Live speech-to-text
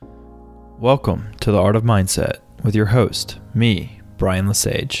Welcome to The Art of Mindset with your host, me, Brian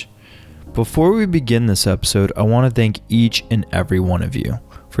Lesage. Before we begin this episode, I want to thank each and every one of you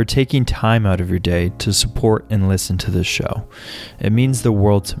for taking time out of your day to support and listen to this show. It means the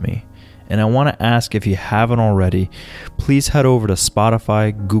world to me. And I want to ask, if you haven't already, please head over to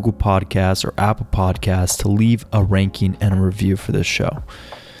Spotify, Google Podcasts, or Apple Podcasts to leave a ranking and a review for this show.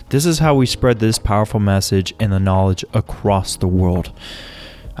 This is how we spread this powerful message and the knowledge across the world.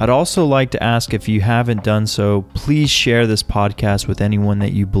 I'd also like to ask, if you haven't done so, please share this podcast with anyone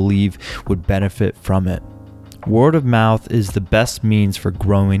that you believe would benefit from it. Word of mouth is the best means for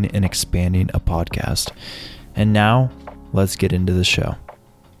growing and expanding a podcast. And now, let's get into the show.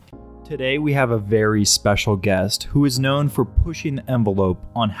 Today we have a very special guest who is known for pushing the envelope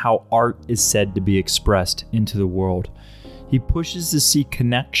on how art is said to be expressed into the world. He pushes to see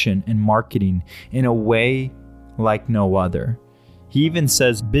connection and marketing in a way like no other. He even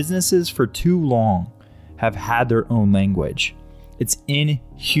says businesses for too long have had their own language. It's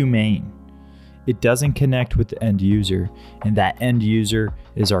inhumane. It doesn't connect with the end user, and that end user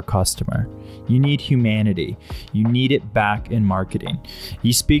is our customer. You need humanity. You need it back in marketing.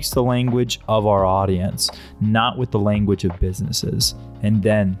 He speaks the language of our audience, not with the language of businesses, and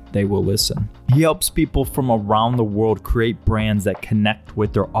then they will listen. He helps people from around the world create brands that connect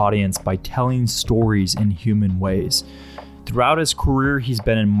with their audience by telling stories in human ways. Throughout his career, he's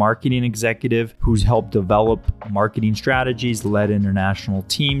been a marketing executive who's helped develop marketing strategies, led international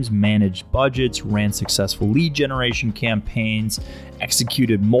teams, managed budgets, ran successful lead generation campaigns,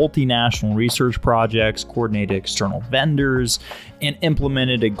 executed multinational research projects, coordinated external vendors, and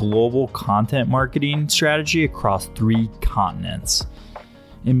implemented a global content marketing strategy across 3 continents.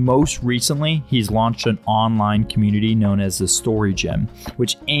 And most recently, he's launched an online community known as the Story Gym,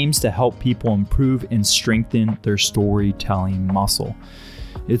 which aims to help people improve and strengthen their storytelling muscle.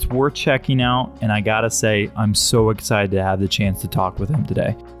 It's worth checking out, and I gotta say, I'm so excited to have the chance to talk with him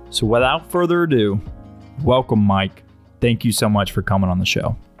today. So without further ado, welcome, Mike. Thank you so much for coming on the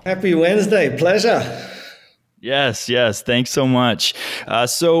show. Happy Wednesday. Pleasure. Yes. Thanks so much.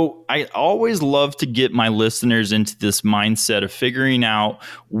 So I always love to get my listeners into this mindset of figuring out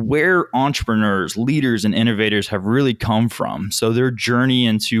where entrepreneurs, leaders, and innovators have really come from. So their journey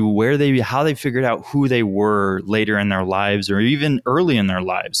into how they figured out who they were later in their lives or even early in their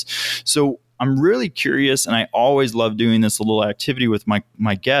lives. So I'm really curious, and I always love doing this little activity with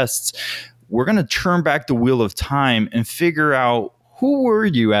my guests. We're going to turn back the wheel of time and figure out, who were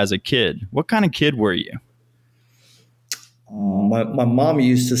you as a kid? What kind of kid were you? My mom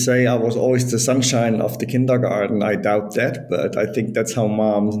used to say I was always the sunshine of the kindergarten. I doubt that, but I think that's how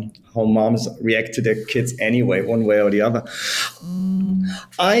moms react to their kids anyway, one way or the other.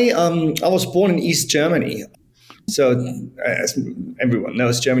 I was born in East Germany. So as everyone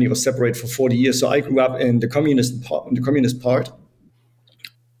knows, Germany was separated for 40 years. So I grew up in the communist part.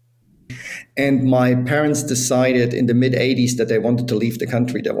 And my parents decided in the mid-'80s that they wanted to leave the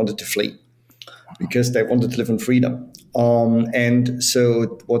country. They wanted to flee because they wanted to live in freedom. And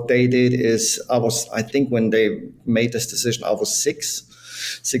so what they did is, I think when they made this decision, I was six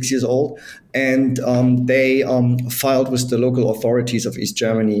years old. And they filed with the local authorities of East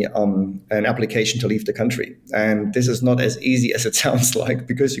Germany an application to leave the country. And this is not as easy as it sounds like,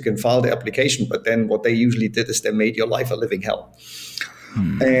 because you can file the application, but then what they usually did is they made your life a living hell.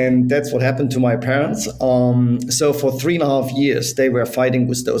 And that's what happened to my parents. So for 3.5 years, they were fighting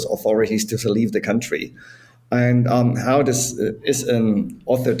with those authorities to leave the country. And how this is in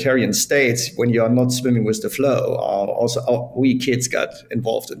authoritarian states, when you are not swimming with the flow, we kids got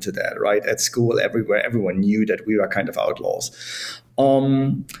involved into that, right? At school, everywhere, everyone knew that we were kind of outlaws. But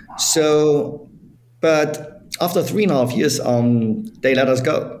after 3.5 years, they let us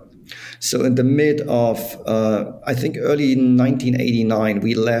go. So in the mid of, I think early 1989,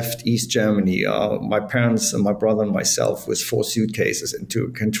 we left East Germany, my parents and my brother and myself, with 4 suitcases into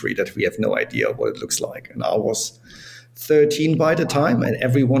a country that we have no idea what it looks like. And I was 13 by the time, and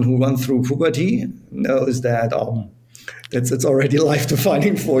everyone who went through puberty knows that it's already life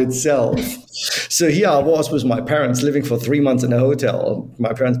defining for itself. So here I was with my parents living for 3 months in a hotel.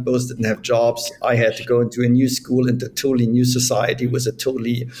 My parents both didn't have jobs. I had to go into a new school, into a totally new society with a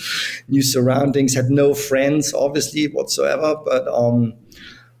totally new surroundings, had no friends, obviously, whatsoever. But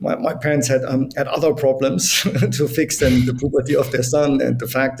my parents had other problems to fix than the puberty of their son, and the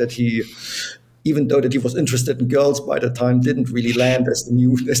fact that he, even though that he was interested in girls by the time, didn't really land as the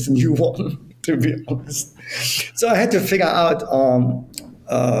new one, to be honest. So I had to figure out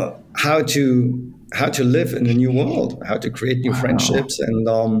how to live in a new world, how to create new friendships, and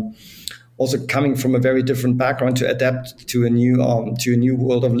also coming from a very different background to adapt to a new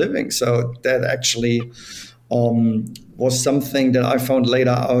world of living. So that actually was something that I found later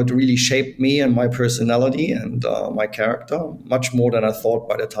out really shaped me and my personality and my character much more than I thought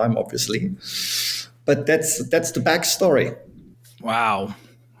by the time, obviously. But that's the backstory. Wow.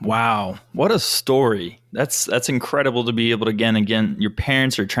 Wow. What a story. That's incredible to be able to, again, your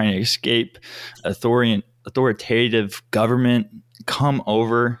parents are trying to escape authoritative government, come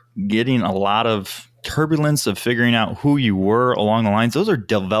over, getting a lot of turbulence of figuring out who you were along the lines. Those are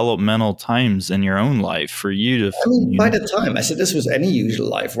developmental times in your own life for you to. I mean, by the time I said this was any usual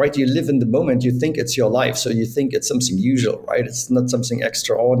life, right? You live in the moment, you think it's your life. So you think it's something usual, right? It's not something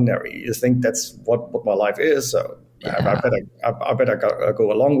extraordinary. You think that's what my life is. So yeah. I better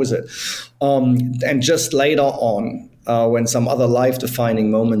go along with it. And just later on, when some other life-defining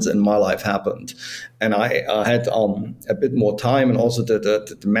moments in my life happened, and I had a bit more time and also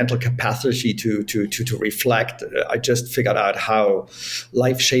the mental capacity to reflect, I just figured out how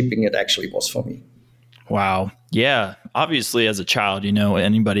life-shaping it actually was for me. Wow. Yeah. Obviously, as a child,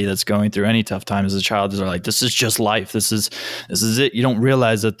 anybody that's going through any tough time as a child is like, this is just life. This is it. You don't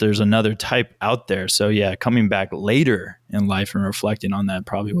realize that there's another type out there. So yeah, coming back later in life and reflecting on that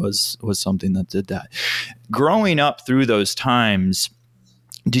probably was something that did that. Growing up through those times,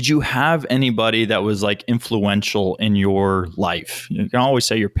 did you have anybody that was like influential in your life? You can always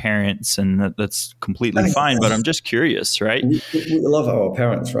say your parents, and that's completely fine, but I'm just curious, right? We love our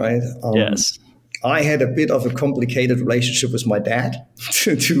parents, right? Yes. I had a bit of a complicated relationship with my dad,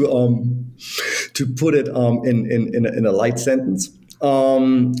 to put it in a light sentence. I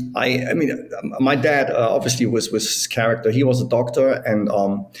mean, my dad obviously was his character. He was a doctor, and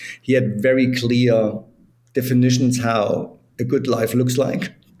he had very clear definitions how a good life looks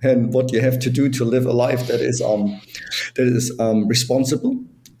like and what you have to do to live a life that is responsible.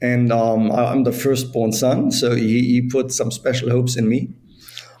 And I'm the firstborn son, so he put some special hopes in me.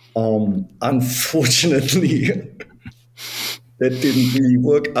 Unfortunately, that didn't really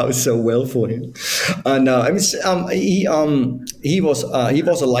work out so well for him. No, I mean, he was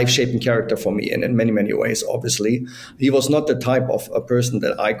a life-shaping character for me, and in many ways. Obviously, he was not the type of a person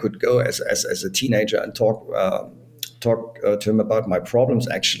that I could go as a teenager and talk to him about my problems.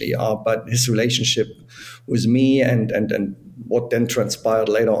 Actually, but his relationship with me and what then transpired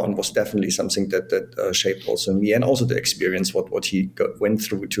later on was definitely something that shaped also me, and also the experience what he went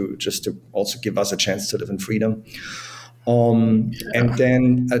through to also give us a chance to live in freedom. And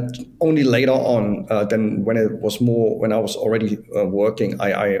then only later on, then when I was already working,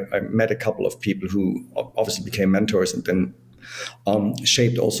 I met a couple of people who obviously became mentors and then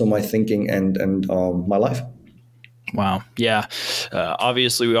shaped also my thinking and my life. Wow. Yeah.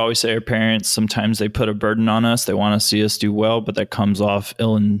 Obviously, we always say our parents, sometimes they put a burden on us. They want to see us do well, but that comes off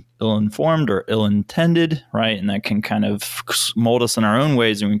ill-informed or ill-intended, right? And that can kind of mold us in our own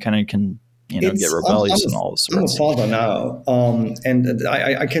ways, and we kind of can get rebellious and all sorts. I'm a father now, and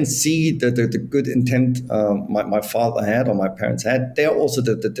I can see the good intent my father had or my parents had. They're also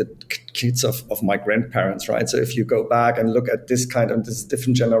the kids of my grandparents, right? So if you go back and look at this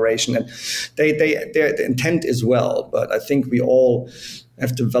different generation, and their intent is well, but I think we all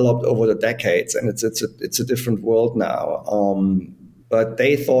have developed over the decades, and it's a different world now. But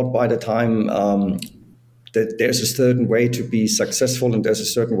they thought by the time that there's a certain way to be successful and there's a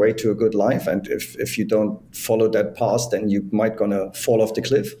certain way to a good life. And if you don't follow that path, then you might gonna fall off the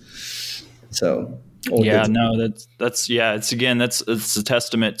cliff. So it's a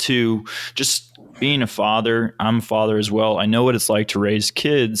testament to just being a father. I'm a father as well. I know what it's like to raise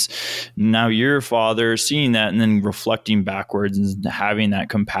kids. Now you're a father, seeing that and then reflecting backwards and having that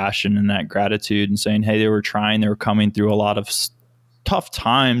compassion and that gratitude and saying, hey, they were coming through a lot of tough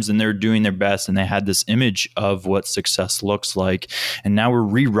times and they're doing their best, and they had this image of what success looks like, and now we're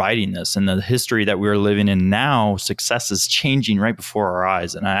rewriting this, and the history that we're living in now, success is changing right before our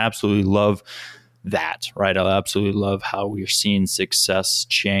eyes. And I absolutely love that, right? I absolutely love how we're seeing success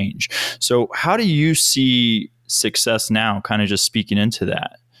change. So how do you see success now, kind of just speaking into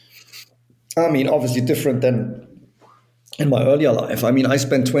that? I mean, obviously different than in my earlier life. I mean, I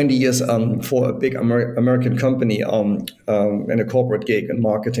spent 20 years for a big American company in a corporate gig in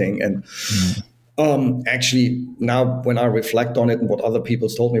marketing. And actually, now when I reflect on it and what other people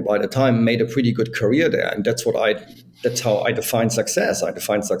told me by the time, made a pretty good career there. And that's what I that's how I define success. I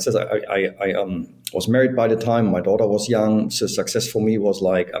was married by the time my daughter was young, so success for me was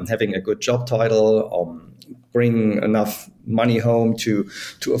like having a good job title, bring enough money home to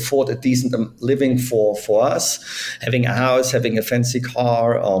afford a decent living for us, having a house, having a fancy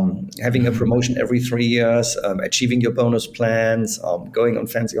car, having a promotion every 3 years, achieving your bonus plans, going on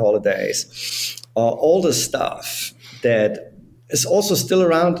fancy holidays, all the stuff that is also still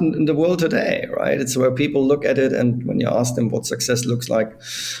around in the world today, right? It's where people look at it, and when you ask them what success looks like,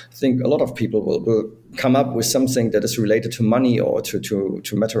 I think a lot of people will come up with something that is related to money or to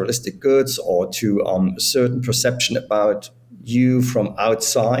materialistic goods or to a certain perception about you from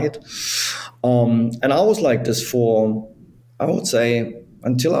outside. And I was like this for, I would say,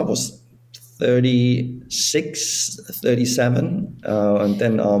 until I was 36, 37, and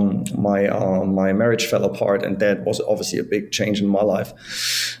then my marriage fell apart, and that was obviously a big change in my life.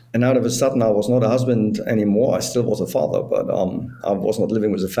 And out of a sudden, I was not a husband anymore. I still was a father, but I was not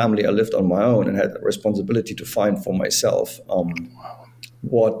living with a family. I lived on my own and had a responsibility to find for myself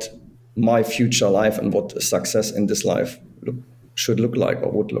what my future life and what success in this life should look like or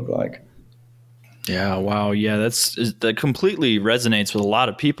would look like. Yeah. Wow. Yeah. That completely resonates with a lot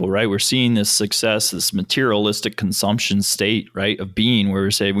of people, right? We're seeing this success, this materialistic consumption state, right, of being, where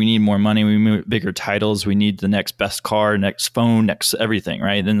we say we need more money, we need bigger titles, we need the next best car, next phone, next everything,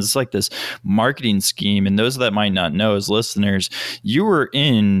 right? And it's like this marketing scheme. And those that might not know as listeners, you were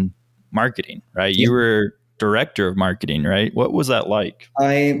in marketing, right? Yeah. You were director of marketing, right? What was that like?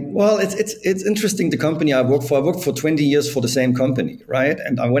 It's interesting. The company I worked for 20 years for the same company, right?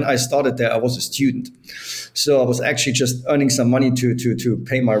 And when I started there, I was a student, so I was actually just earning some money to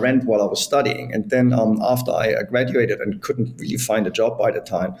pay my rent while I was studying. And then after I graduated and couldn't really find a job by the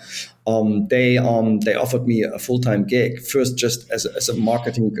time, they offered me a full-time gig, first just as a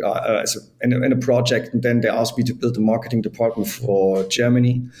marketing in a project, and then they asked me to build a marketing department for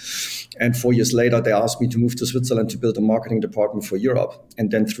Germany. And 4 years later, they asked me to move to Switzerland to build a marketing department for Europe. And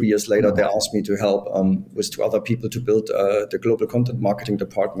then 3 years later, they asked me to help with two other people to build the global content marketing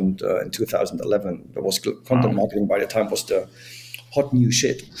department in 2011. There was content marketing by the time was the hot new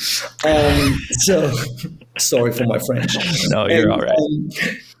shit. So sorry for my French. No, you're all right.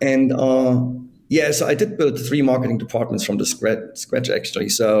 So I did build 3 marketing departments from the scratch actually.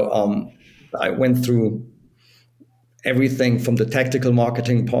 So I went through everything from the tactical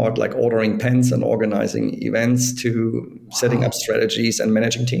marketing part, like ordering pens and organizing events, to setting up strategies and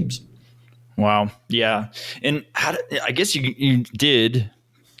managing teams. Wow. Yeah. And I guess you did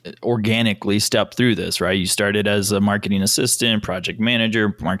organically step through this, right? You started as a marketing assistant, project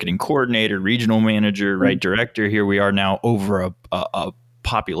manager, marketing coordinator, regional manager, right? Director. Here we are now over a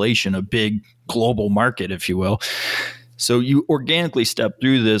population, a big global market, if you will. So you organically stepped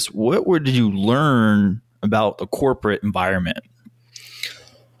through this. What did you learn about the corporate environment?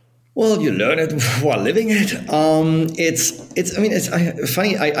 Well, you learn it while living it. It's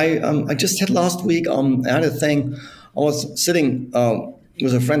funny. I just had last week. I had a thing. I was sitting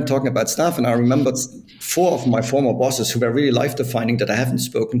with a friend talking about stuff, and I remembered 4 of my former bosses who were really life-defining that I haven't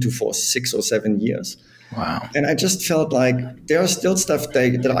spoken to for 6 or 7 years. Wow. And I just felt like there are still stuff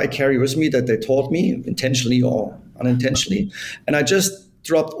that I carry with me that they taught me intentionally or unintentionally, and I just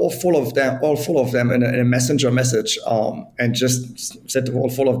dropped all full of them in a messenger message, and just said to all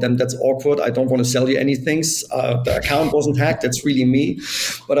 4 of them, that's awkward. I don't want to sell you anything. The account wasn't hacked. That's really me.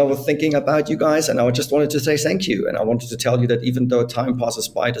 But I was thinking about you guys, and I just wanted to say thank you. And I wanted to tell you that even though time passes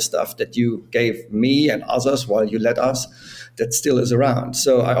by, the stuff that you gave me and others while you led us, that still is around.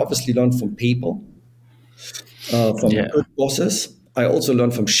 So I obviously learned from people, from good bosses. I also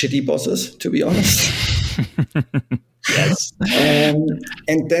learned from shitty bosses, to be honest. Yes.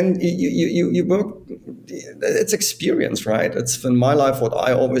 And then you work, it's experience, right? It's in my life, what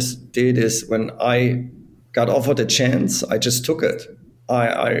I always did is when I got offered a chance, I just took it.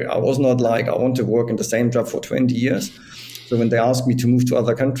 I was not like, I want to work in the same job for 20 years. So when they asked me to move to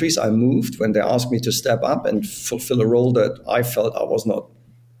other countries, I moved. When they asked me to step up and fulfill a role that I felt I was not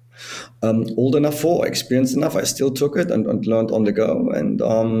old enough for, experienced enough, I still took it and learned on the go. And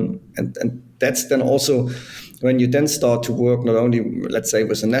that's then also when you then start to work not only, let's say,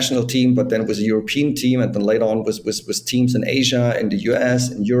 with a national team, but then with a European team, and then later on with teams in Asia, in the US,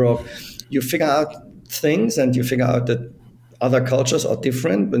 in Europe, you figure out things, and you figure out that other cultures are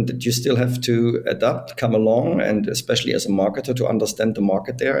different, and that you still have to adapt, come along, and especially as a marketer, to understand the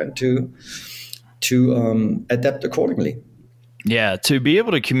market there and to adapt accordingly. Yeah, to be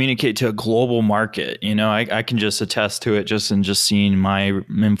able to communicate to a global market, I can just attest to it just in just seeing my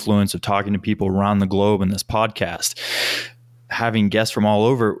influence of talking to people around the globe in this podcast, having guests from all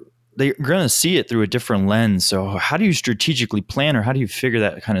over. they're going to see it through a different lens. So how do you strategically plan, or how do you figure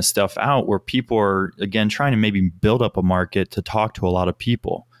that kind of stuff out where people are, again, trying to maybe build up a market to talk to a lot of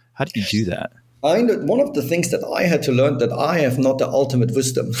people? How do you do that? I know one of the things that I had to learn, that I have not the ultimate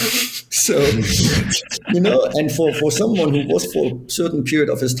wisdom. So, and for someone who was for a certain period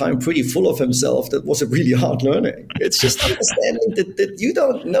of his time pretty full of himself, that was a really hard learning. It's just understanding that you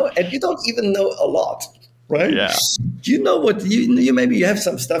don't know, and you don't even know a lot, right? Yeah. You know what, you maybe you have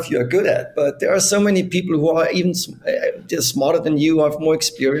some stuff you are good at, but there are so many people who are even just smarter than you, have more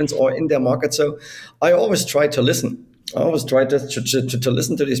experience or in their market. So I always try to listen. I always try to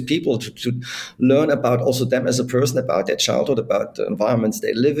listen to these people, to learn about also them as a person, about their childhood, about the environments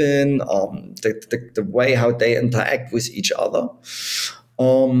they live in, the way how they interact with each other,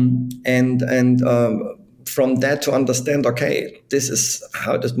 and from that to understand, okay, this is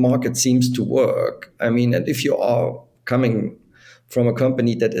how this market seems to work. I mean, and if you are coming from a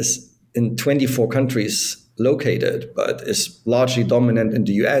company that is in 24 countries located, but is largely dominant in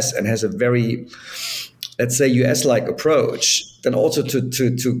the US and has a very, let's say, US-like approach, then also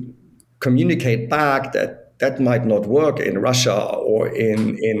to communicate back that might not work in Russia or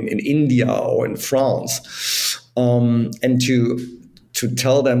in India or in France, and to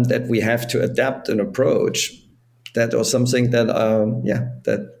tell them that we have to adapt an approach, that was something that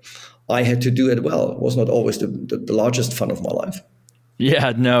that I had to do it well. It was not always the largest fun of my life.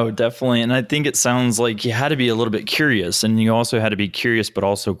 Yeah, no, definitely. And I think it sounds like you had to be a little bit curious, and you also had to be curious, but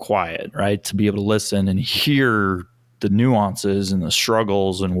also quiet, right? To be able to listen and hear the nuances and the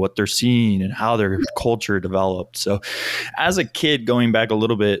struggles and what they're seeing and how their culture developed. So as a kid, going back a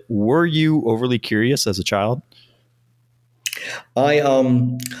little bit, were you overly curious as a child? Let's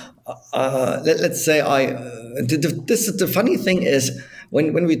say the funny thing is,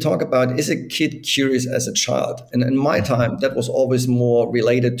 when we talk about, is a kid curious as a child? And in my time, that was always more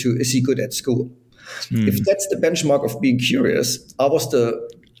related to, is he good at school? If that's the benchmark of being curious, I was the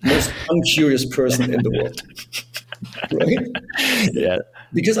most uncurious person in the world, right? Yeah.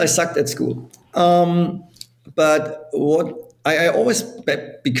 Because I sucked at school. But what I always,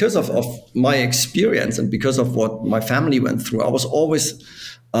 because of my experience and because of what my family went through, I was always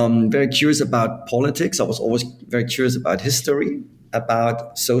very curious about politics. I was always very curious about history,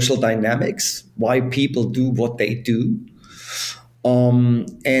 about social dynamics, why people do what they do. So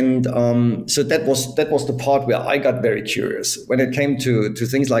that was the part where I got very curious. When it came to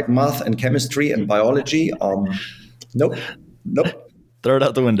things like math and chemistry and biology, nope. Throw it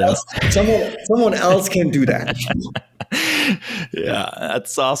out the window. Someone else can do that. Yeah,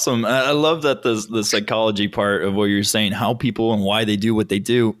 that's awesome. I love that the psychology part of what you're saying, how people and why they do what they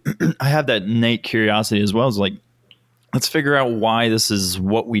do. I have that innate curiosity as well. It's like, let's figure out why this is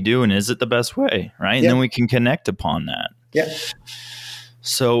what we do, and is it the best way, right? And then we can connect upon that. Yeah.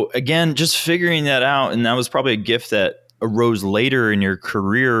 So again, just figuring that out, and that was probably a gift that arose later in your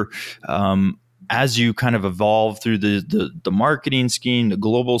career, as you kind of evolve through the marketing scheme, the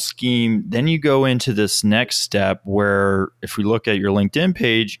global scheme. Then you go into this next step where, if we look at your LinkedIn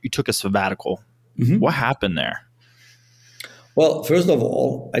page, you took a sabbatical. Mm-hmm. What happened there? Well, first of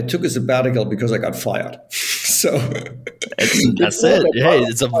all, I took a sabbatical because I got fired. So that's it. Hey,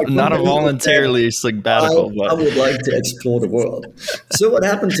 it's not a voluntarily sabbatical. I would like to explore the world. So what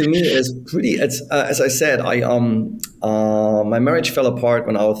happened to me is as I said, my marriage fell apart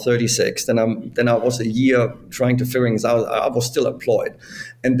when I was 36. Then I was a year trying to figure things out. I was still employed,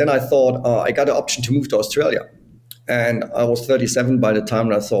 and then I thought I got an option to move to Australia, and I was 37 by the time.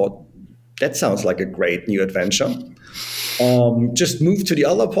 And I thought, that sounds like a great new adventure. Just move to the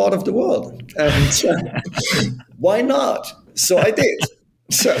other part of the world, and why not? So I did.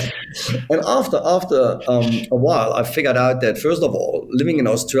 And after a while, I figured out that, first of all, living in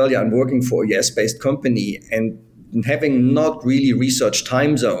Australia and working for a US-based company and having not really researched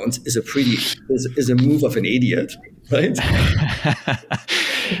time zones is a move of an idiot, right?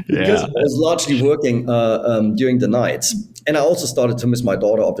 Because I was largely working during the nights. And I also started to miss my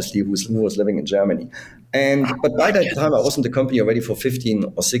daughter, obviously, who was living in Germany. But by that time, I was in the company already for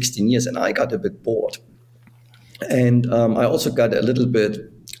 15 or 16 years, and I got a bit bored. And I also got a little bit,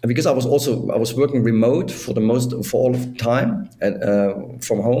 because I was working remote for all of the time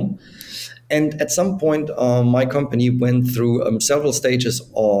from home. And at some point, my company went through several stages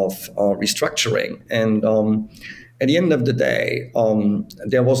of restructuring. And at the end of the day,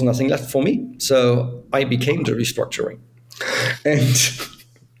 there was nothing left for me. So I became the restructuring.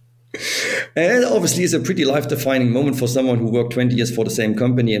 And obviously, it's a pretty life-defining moment for someone who worked 20 years for the same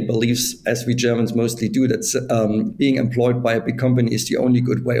company and believes, as we Germans mostly do, that being employed by a big company is the only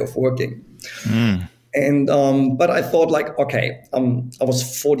good way of working. And but I thought like, okay, I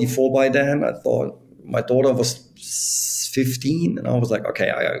was 44 by then. I thought my daughter was 15, and I was like,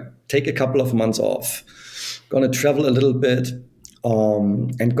 okay, I take a couple of months off, gonna travel a little bit,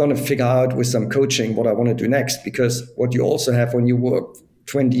 and gonna figure out with some coaching what I want to do next. Because what you also have when you work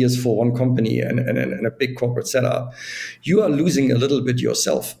 20 years for one company and a big corporate setup, you are losing a little bit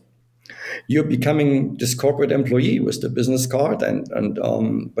yourself. You're becoming this corporate employee with the business card, and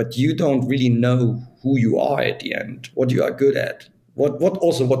but you don't really know who you are at the end, what you are good at,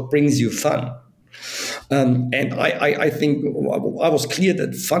 what brings you fun. And I think I was clear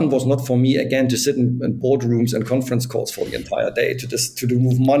that fun was not for me, again, to sit in boardrooms and conference calls for the entire day, to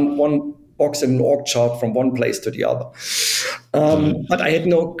move one box in an org chart from one place to the other. But I had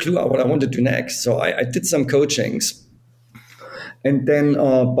no clue what I wanted to do next. So I did some coachings. And then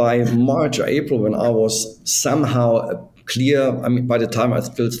by March or April, when I was somehow clear, I mean, by the time I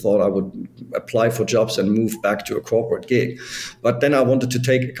still thought I would apply for jobs and move back to a corporate gig. But then I wanted to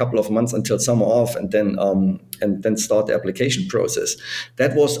take a couple of months until summer off and then start the application process.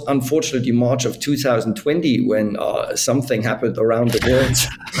 That was unfortunately March of 2020 when something happened around the world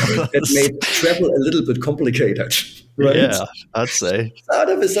that made travel a little bit complicated. Right? Yeah, I'd say. Out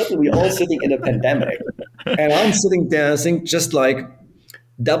of a sudden, we're all sitting in a pandemic. And I'm sitting there, I think, just like,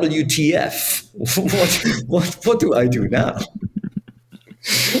 WTF? What do I do now?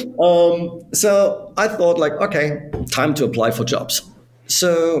 So I thought, like, okay, time to apply for jobs.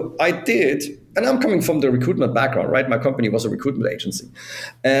 So I did, and I'm coming from the recruitment background, right? My company was a recruitment agency.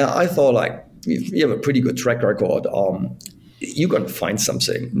 I thought, like, you have a pretty good track record. You're going to find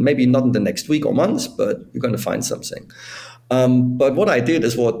something. Maybe not in the next week or months, but you're going to find something. But what I did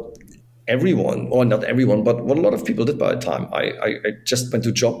is what everyone, or not everyone, but what a lot of people did by the time. I just went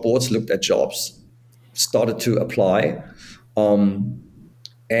to job boards, looked at jobs, started to apply,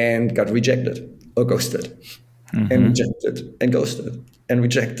 and got rejected or ghosted, and rejected and ghosted, and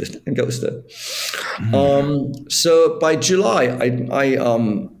rejected and ghosted. So by July, I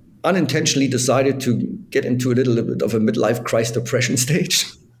unintentionally decided to get into a little bit of a midlife crisis depression stage.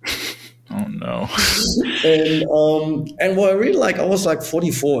 Oh no. And what I really like, I was like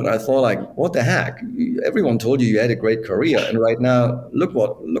 44, and I thought, like, what the heck? Everyone told you had a great career, and right now, look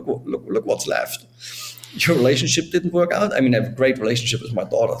what's left. Your relationship didn't work out. I mean, I have a great relationship with my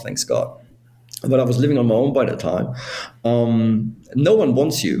daughter, thanks God. But I was living on my own by the time. No one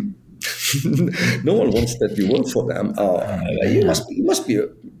wants you. No one wants that you work for them. You must be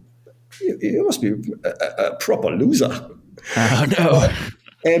a proper loser. Oh no.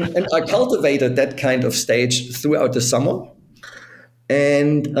 And I cultivated that kind of stage throughout the summer,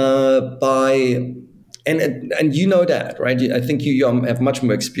 and and you know that, right? I think you have much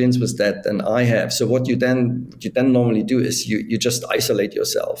more experience with that than I have. So what you then normally do is you just isolate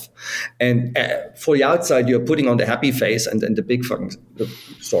yourself, and for the outside you're putting on the happy face and the big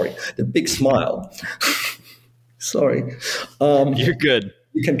smile. Sorry, You're good.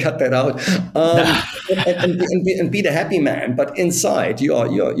 You can cut that out, and be the happy man. But inside, you're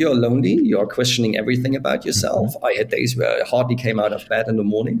lonely. You're questioning everything about yourself. I had days where I hardly came out of bed in the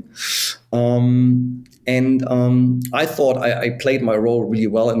morning, and I thought I played my role really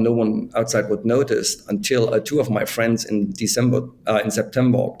well, and no one outside would notice until two of my friends in September,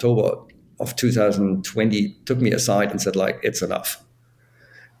 October of 2020 took me aside and said, like, it's enough.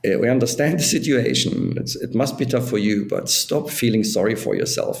 We understand the situation. It must be tough for you, but stop feeling sorry for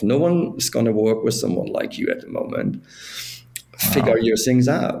yourself. No one is going to work with someone like you at the moment. Figure your things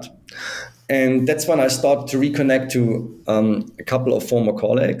out. And that's when I started to reconnect to a couple of former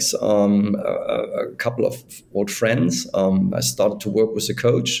colleagues, a couple of old friends. I started to work with a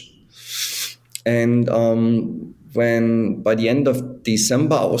coach. And when by the end of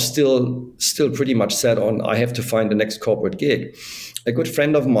December, I was still pretty much set on I have to find the next corporate gig. A good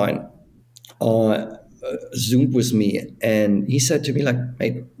friend of mine Zoomed with me, and he said to me, like,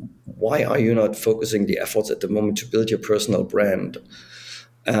 mate, why are you not focusing the efforts at the moment to build your personal brand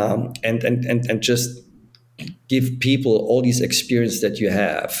and just give people all these experiences that you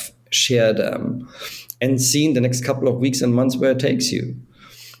have, share them, and see in the next couple of weeks and months where it takes you.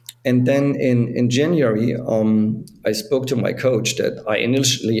 And then in January, I spoke to my coach that I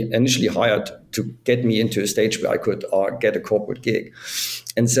initially hired to get me into a stage where I could get a corporate gig,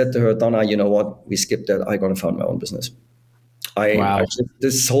 and said to her, Donna, you know what? We skipped that. I'm going to found my own business.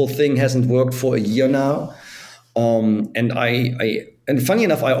 This whole thing hasn't worked for a year now. And funny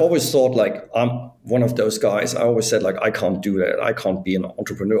enough, I always thought, like, I'm one of those guys. I always said, like, I can't do that. I can't be an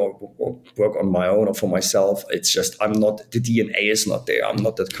entrepreneur or work on my own or for myself. It's just, I'm not, the DNA is not there. I'm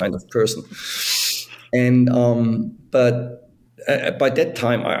not that kind of person. And, but by that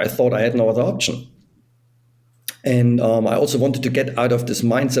time, I thought I had no other option. And I also wanted to get out of this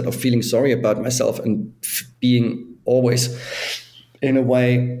mindset of feeling sorry about myself and being always, in a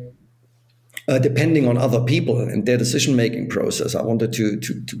way, depending on other people and their decision-making process. I wanted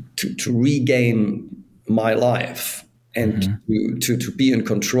to regain my life and to be in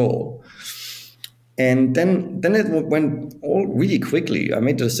control. And then it went all really quickly. I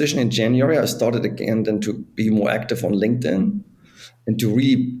made the decision in January. I started again then to be more active on LinkedIn and to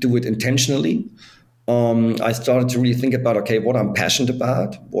really do it intentionally. I started to really think about, okay, what I'm passionate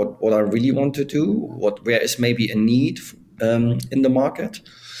about, what I really want to do, where is maybe a need in the market.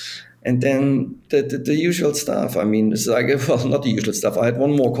 And then the usual stuff. I mean, it's like, well, not the usual stuff. I had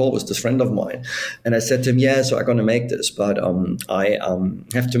one more call with this friend of mine, and I said to him, yeah, so I'm going to make this, but I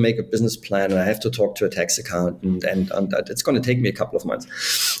have to make a business plan, and I have to talk to a tax accountant, and it's going to take me a couple of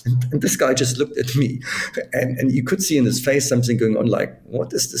months. And this guy just looked at me, and you could see in his face something going on, like,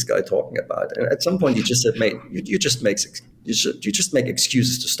 what is this guy talking about? And at some point, he just said, mate, you just make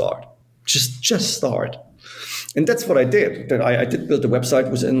excuses to start. Just start. And that's what I did. I did build the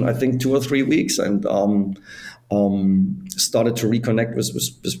website within, I think, 2 or 3 weeks, and started to reconnect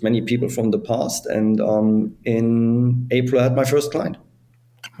with many people from the past. And in April, I had my first client.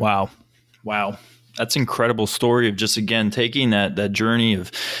 Wow. That's an incredible story of just, again, taking that journey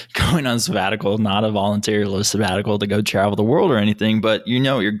of going on sabbatical, not a voluntary sabbatical to go travel the world or anything, but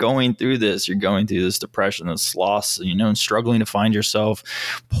you're going through this depression, this loss, and struggling to find yourself,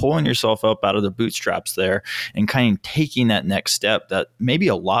 pulling yourself up out of the bootstraps there, and kind of taking that next step that maybe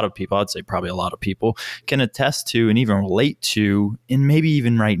a lot of people, I'd say probably a lot of people, can attest to and even relate to, and maybe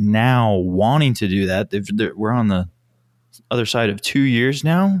even right now wanting to do that. We're on the other side of 2 years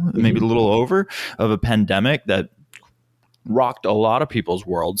now, maybe a little over, of a pandemic that rocked a lot of people's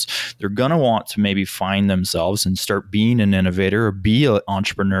worlds. They're going to want to maybe find themselves and start being an innovator or be an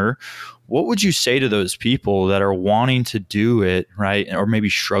entrepreneur. What would you say to those people that are wanting to do it, right, or maybe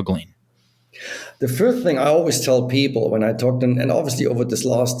struggling? The first thing I always tell people when I talk to them, and obviously over this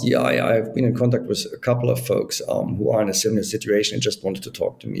last year, I've been in contact with a couple of folks who are in a similar situation and just wanted to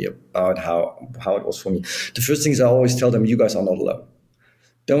talk to me about how it was for me. The first thing is I always tell them, you guys are not alone.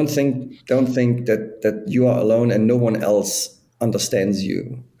 Don't think that you are alone and no one else understands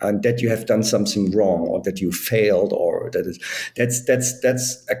you, and that you have done something wrong, or that you failed, or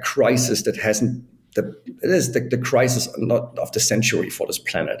that's a crisis that hasn't. It is the crisis not of the century for this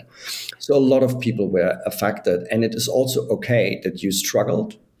planet. So a lot of people were affected, and it is also okay that you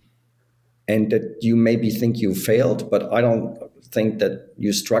struggled and that you maybe think you failed, but I don't think that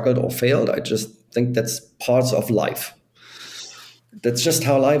you struggled or failed. I just think that's parts of life. That's just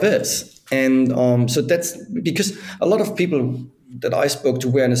how life is. And so that's because a lot of people that I spoke to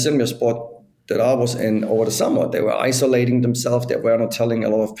were in a similar spot that I was in over the summer. They were isolating themselves. They were not telling a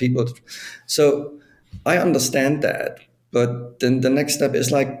lot of people. So I understand that. But then the next step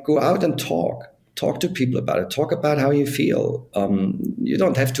is like, go out and talk to people about it. Talk about how you feel. You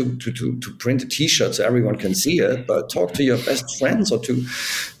don't have to print a T-shirt so everyone can see it, but talk to your best friends or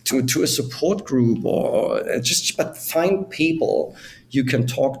to a support group, but find people you can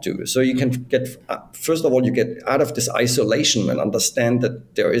talk to. So you can first of all, you get out of this isolation and understand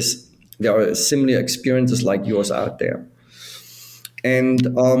that there are similar experiences like yours out there. And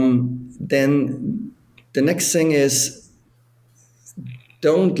then the next thing is,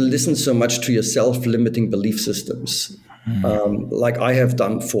 don't listen so much to your self-limiting belief systems, like I have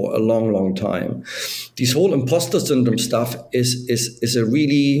done for a long, long time. This whole imposter syndrome stuff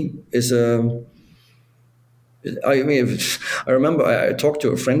I remember I talked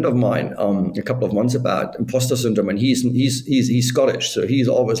to a friend of mine a couple of months about imposter syndrome, and he's Scottish, so he's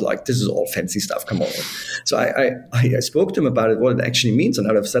always like, this is all fancy stuff, come on. So I spoke to him about it, what it actually means, and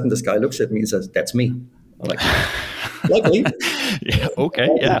all of a sudden this guy looks at me and says, that's me. I'm like, likely. Yeah, okay,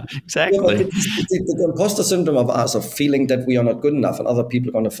 yeah, exactly. Yeah, the imposter syndrome of us, of feeling that we are not good enough and other people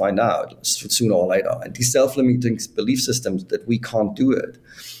are going to find out sooner or later, and these self-limiting belief systems that we can't do it,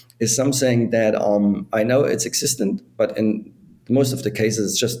 is something that I know it's existent, but in most of the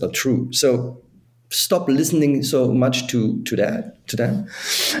cases, it's just not true. So stop listening so much to them,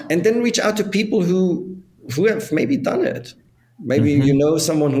 and then reach out to people who have maybe done it. Maybe you know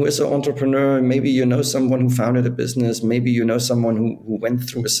someone who is an entrepreneur. Maybe you know someone who founded a business. Maybe you know someone who went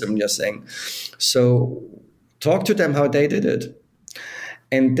through a similar thing. So talk to them how they did it,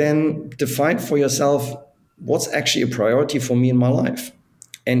 and then define for yourself what's actually a priority for me in my life.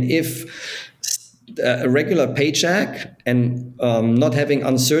 And if a regular paycheck and not having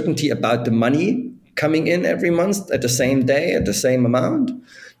uncertainty about the money coming in every month at the same day, at the same amount,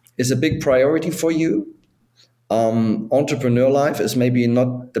 is a big priority for you, entrepreneur life is maybe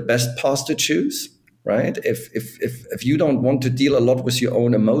not the best path to choose. right? If you don't want to deal a lot with your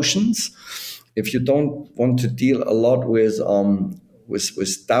own emotions, if you don't want to deal a lot with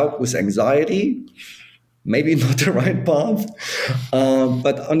doubt, with anxiety, maybe not the right path.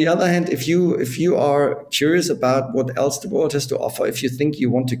 But on the other hand, if you are curious about what else the world has to offer, if you think you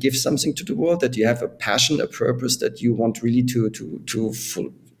want to give something to the world, that you have a passion, a purpose that you want really to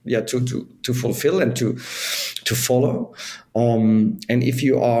fulfill and to follow, and if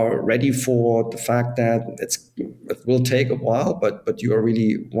you are ready for the fact that it will take a while, but you are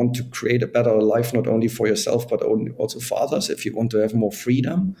really want to create a better life, not only for yourself but also for others. If you want to have more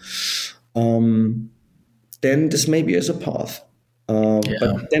freedom, then this maybe is a path.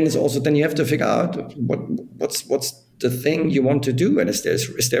 But then you have to figure out what's the thing you want to do, and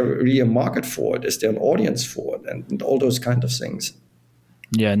is there really a market for it? Is there an audience for it, and all those kind of things.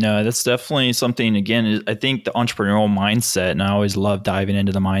 Yeah, no, that's definitely something, again, I think the entrepreneurial mindset, and I always love diving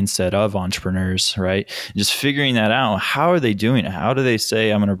into the mindset of entrepreneurs, right? Just figuring that out. How are they doing it? How do they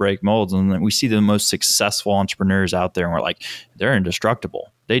say, I'm going to break molds? And then we see the most successful entrepreneurs out there, and we're like, they're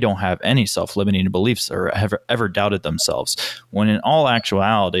indestructible. They don't have any self-limiting beliefs or ever doubted themselves. When in all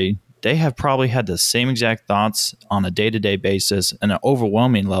actuality, they have probably had the same exact thoughts on a day-to-day basis and an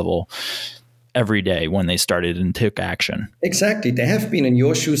overwhelming level every day when they started and took action. Exactly. They have been in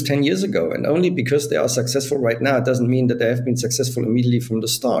your shoes 10 years ago. And only because they are successful right now, it doesn't mean that they have been successful immediately from the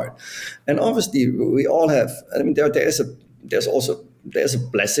start. And obviously, we all have, I mean, there's a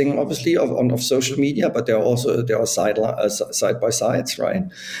blessing, obviously, of social media, but there are side by sides, right?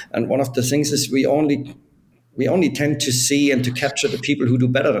 And one of the things is we only tend to see and to capture the people who do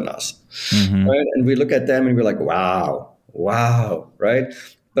better than us, right? And we look at them and we're like, wow, right?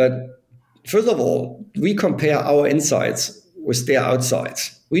 But first of all, we compare our insides with their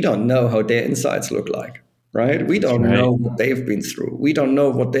outsides. We don't know how their insides look like, right? We don't know what they've been through. We don't know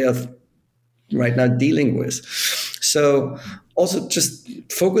what they are right now dealing with. So also just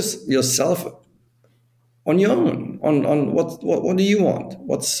focus yourself on your own, on what do you want?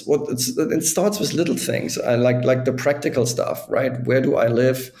 It starts with little things. I like the practical stuff, right? Where do I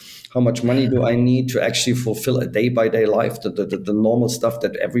live? How much money do I need to actually fulfill a day-by-day life, the normal stuff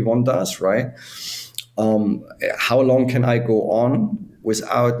that everyone does, right? How long can I go on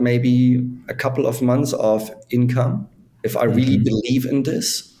without maybe a couple of months of income if I really believe in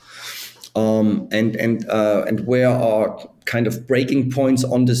this? And where are kind of breaking points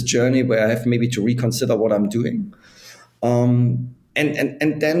on this journey where I have maybe to reconsider what I'm doing? And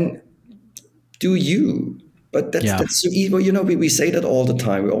then do you. But that's so evil. You know, we say that all the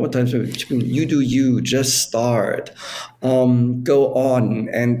time. We all the time say, you do you, just start, go on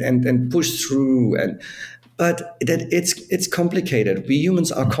and push through. But that it's complicated. We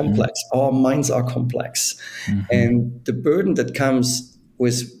humans are complex. Our minds are complex. And the burden that comes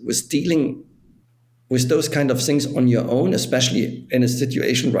with dealing with those kind of things on your own, especially in a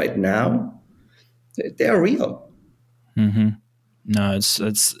situation right now, they are real. No, it's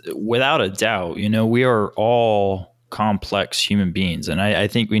without a doubt. You know, we are all complex human beings. And I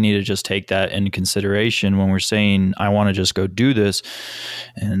think we need to just take that into consideration when we're saying, I want to just go do this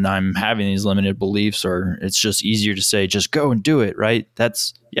and I'm having these limited beliefs, or it's just easier to say, just go and do it, right?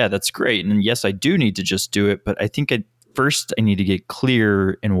 That's great. And yes, I do need to just do it. But I think first I need to get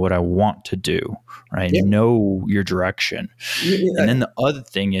clear in what I want to do, right? Yeah. Know your direction. Yeah. And then the other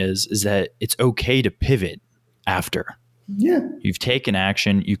thing is that it's okay to pivot after. Yeah. You've taken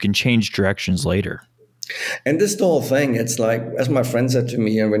action, you can change directions later. And this whole thing, it's like, as my friend said to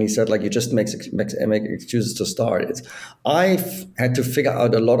me, and when he said, like, you just make excuses to start, I've had to figure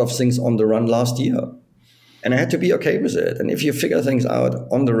out a lot of things on the run last year. And I had to be okay with it. And if you figure things out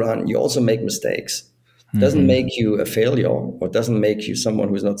on the run, you also make mistakes. It doesn't make you a failure, or doesn't make you someone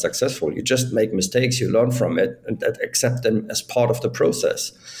who's not successful. You just make mistakes, you learn from it, and accept them as part of the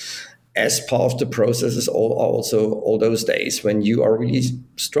process. As part of the process is also all those days when you are really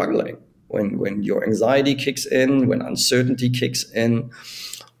struggling, when your anxiety kicks in, when uncertainty kicks in,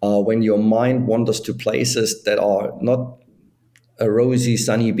 when your mind wanders to places that are not a rosy,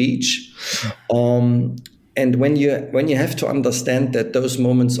 sunny beach. And when you have to understand that those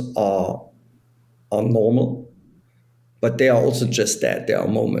moments are normal, but they are also just that, they are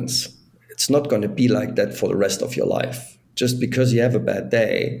moments. It's not going to be like that for the rest of your life. Just because you have a bad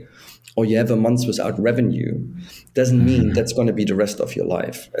day or you have a month without revenue doesn't mean that's going to be the rest of your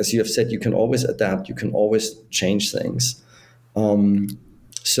life. As you have said, you can always adapt, you can always change things.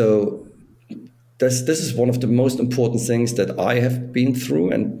 So this is one of the most important things that I have been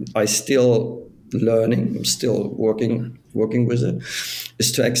through, and I still learning, I'm still working with it,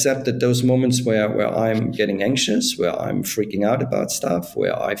 is to accept that those moments where I'm getting anxious, where I'm freaking out about stuff,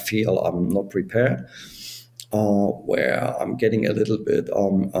 where I feel I'm not prepared, where I'm getting a little bit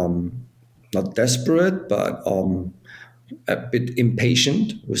not desperate, but a bit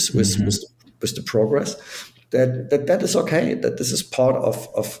impatient with the progress. That is okay. That this is part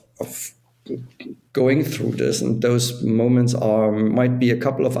of going through this, and those moments might be a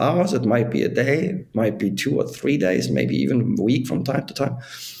couple of hours, it might be a day, it might be 2 or 3 days, maybe even a week from time to time.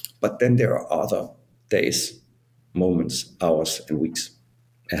 But then there are other days, moments, hours, and weeks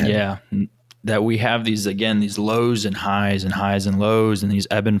ahead. Yeah. That we have these lows and highs and lows and these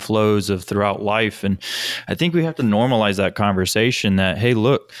ebb and flows of throughout life. And I think we have to normalize that conversation that, hey,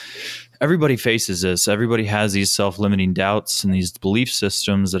 look, everybody faces this. Everybody has these self-limiting doubts and these belief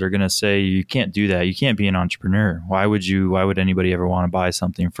systems that are going to say, you can't do that. You can't be an entrepreneur. Why would anybody ever want to buy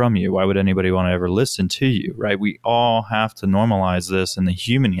something from you? Why would anybody want to ever listen to you? Right? We all have to normalize this in the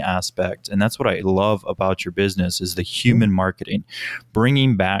human aspect. And that's what I love about your business is the human marketing,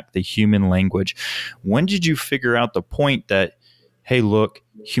 bringing back the human language. When did you figure out the point that, hey, look,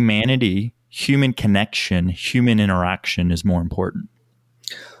 humanity, human connection, human interaction is more important?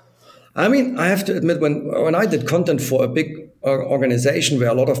 I mean, I have to admit, when I did content for a big organization where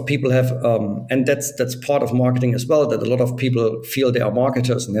a lot of people have, and that's part of marketing as well, that a lot of people feel they are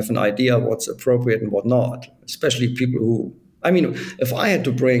marketers and have an idea what's appropriate and what not, especially people who, I mean, if I had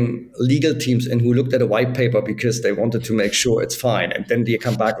to bring legal teams in who looked at a white paper because they wanted to make sure it's fine, and then they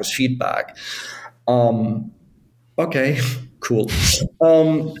come back with feedback, okay, cool.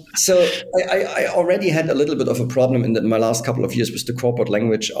 So I already had a little bit of a problem in my last couple of years with the corporate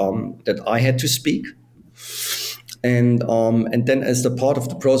language that I had to speak. And then as the part of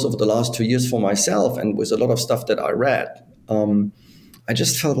the process over the last 2 years for myself and with a lot of stuff that I read, I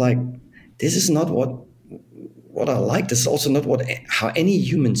just felt like this is not what I like. This is also not how any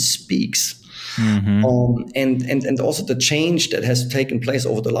human speaks. Mm-hmm. And also the change that has taken place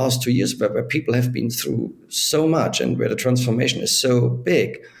over the last 2 years where people have been through so much and where the transformation is so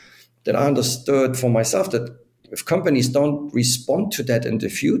big that I understood for myself that if companies don't respond to that in the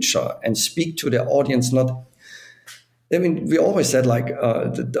future and speak to their audience, we always said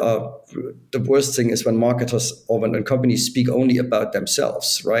the worst thing is when marketers or when companies speak only about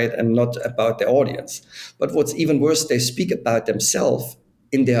themselves, right? And not about their audience. But what's even worse, they speak about themselves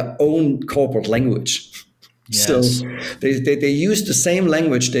in their own corporate language. Yes. So they use the same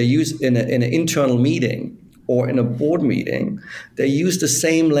language they use in an internal meeting or in a board meeting. They use the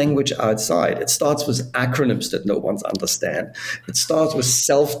same language outside. It starts with acronyms that no one's understand. It starts with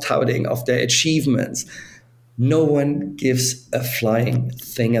self-touting of their achievements. No one gives a flying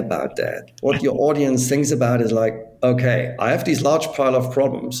thing about that. What your audience thinks about is like, okay, I have these large pile of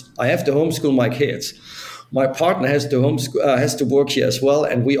problems. I have to homeschool my kids. My partner has to work here as well,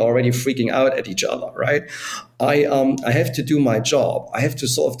 and we are already freaking out at each other, right? I have to do my job. I have to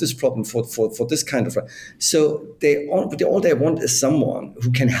solve this problem for this kind of. So all they want is someone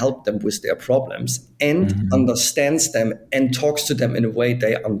who can help them with their problems and understands them and talks to them in a way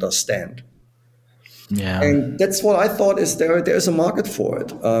they understand. Yeah, and that's what I thought is there is a market for it,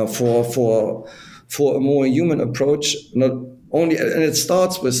 for a more human approach. Not only, and it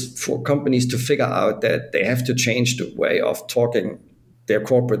starts with for companies to figure out that they have to change the way of talking their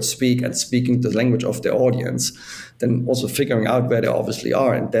corporate speak and speaking the language of their audience. Then also figuring out where they obviously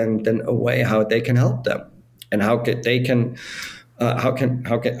are, and then a way how they can help them, and how they can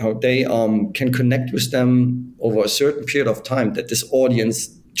connect with them over a certain period of time that this audience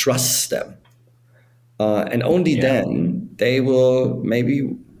trusts them. And only then they will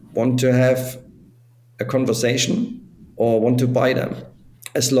maybe want to have a conversation or want to buy them,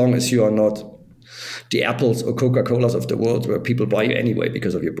 as long as you are not the Apples or Coca-Colas of the world where people buy you anyway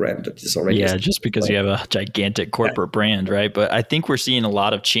because of your brand. That is already just because you have a gigantic corporate brand, right? But I think we're seeing a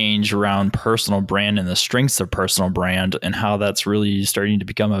lot of change around personal brand and the strengths of personal brand and how that's really starting to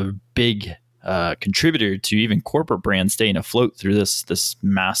become a big contributor to even corporate brands staying afloat through this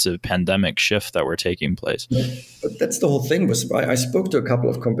massive pandemic shift that we're taking place. But that's the whole thing. I spoke to a couple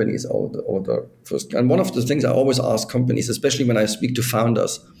of companies over the first, and one of the things I always ask companies, especially when I speak to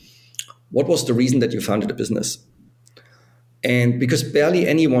founders, what was the reason that you founded a business? And because barely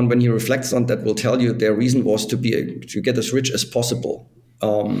anyone, when he reflects on that, will tell you their reason was to get as rich as possible.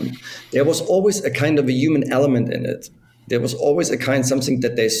 There was always a kind of a human element in it. There was always something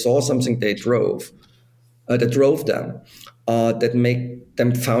that they saw, something they drove, that drove them, that made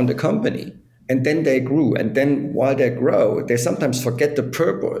them found a company. And then they grew. And then while they grow, they sometimes forget the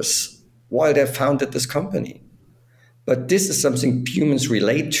purpose while they founded this company. But this is something humans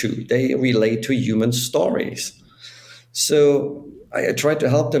relate to. They relate to human stories. So I try to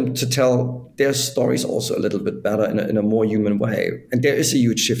help them to tell their stories also a little bit better in a more human way. And there is a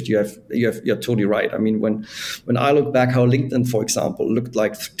huge shift. You're totally right. I mean, when I look back how LinkedIn, for example, looked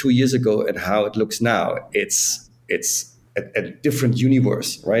like 2 years ago and how it looks now, it's a different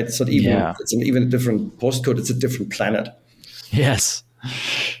universe, right? It's not even it's even a different postcode. It's a different planet. Yes.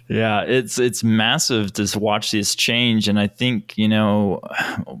 Yeah, it's massive to watch this change. And I think,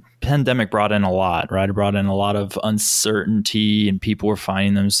 pandemic brought in a lot, right? It brought in a lot of uncertainty and people were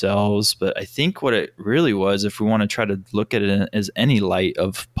finding themselves. But I think what it really was, if we want to try to look at it as any light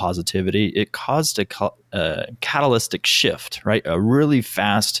of positivity, it caused a catalytic shift, right? A really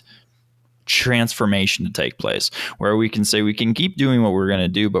fast transformation to take place where we can say we can keep doing what we're going to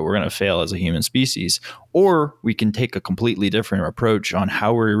do, but we're going to fail as a human species, or we can take a completely different approach on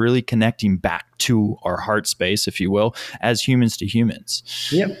how we're really connecting back to our heart space, if you will, as humans to humans.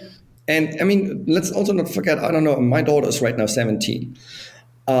 Yeah. And I mean, let's also not forget, I don't know, my daughter is right now 17.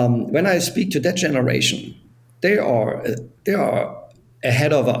 When I speak to that generation, they are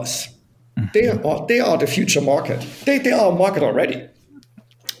ahead of us. Mm-hmm. They are the future market. They are a market already.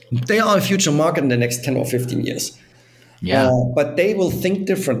 They are a future market in the next 10 or 15 years. Yeah. But they will think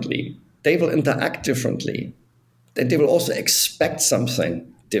differently. They will interact differently. And they will also expect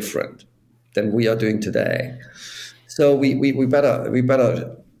something different than we are doing today. So we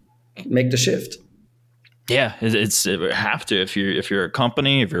better make the shift. Yeah, it have to. If you're a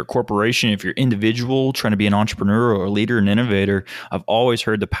company, if you're a corporation, if you're individual trying to be an entrepreneur or a leader, an innovator, I've always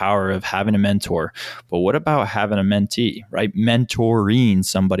heard the power of having a mentor. But what about having a mentee, right? Mentoring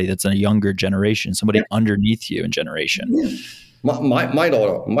somebody that's in a younger generation, somebody underneath you in generation. Yeah. My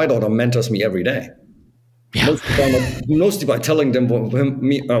daughter mentors me every day. Yeah. Mostly by telling them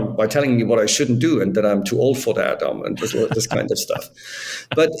by telling me what I shouldn't do and that I'm too old for that and this kind of stuff.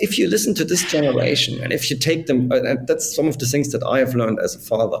 But if you listen to this generation and if you take them, and that's some of the things that I have learned as a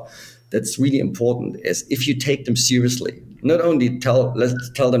father, that's really important. Is if you take them seriously, not only tell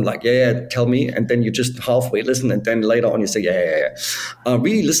them like tell me, and then you just halfway listen, and then later on you say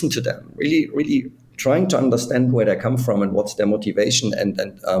really listen to them, really trying to understand where they come from and what's their motivation and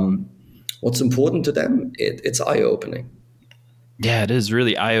what's important to them, it's eye-opening. Yeah, it is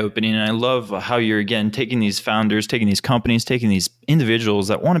really eye-opening. And I love how you're, again, taking these founders, taking these companies, taking these individuals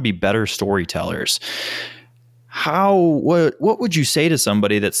that want to be better storytellers. What would you say to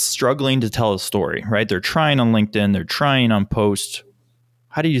somebody that's struggling to tell a story, right? They're trying on LinkedIn, they're trying on Post.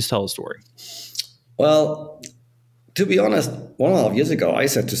 How do you tell a story? Well, to be honest, 1.5 years ago, I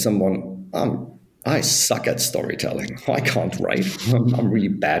said to someone, I suck at storytelling. I can't write. I'm really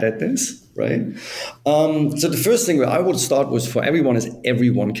bad at this, right? So the first thing I would start with for everyone is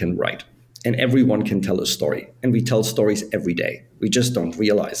everyone can write and everyone can tell a story. And we tell stories every day. We just don't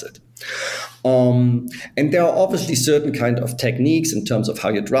realize it. And there are obviously certain kind of techniques in terms of how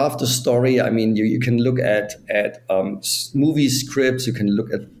you draft a story. I mean, you can look at movie scripts. You can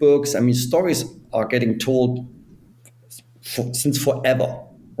look at books. I mean, stories are getting told since forever.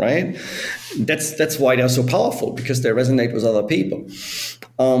 Right? That's why they're so powerful, because they resonate with other people.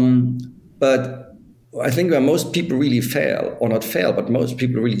 But I think where most people really fail, or not fail, but most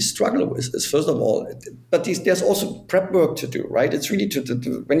people really struggle with is, first of all, but there's also prep work to do, right? It's really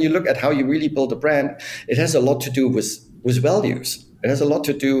when you look at how you really build a brand, it has a lot to do with values. It has a lot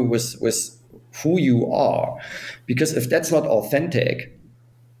to do with who you are. Because if that's not authentic,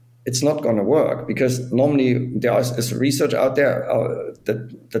 it's not going to work, because normally there is research out there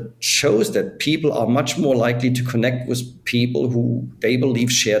that shows that people are much more likely to connect with people who they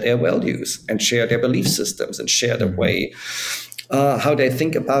believe share their values and share their belief systems and share the way how they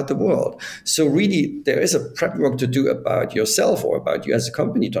think about the world. So really, there is a prep work to do about yourself or about you as a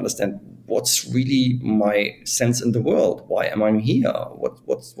company to understand what's really my sense in the world. Why am I here?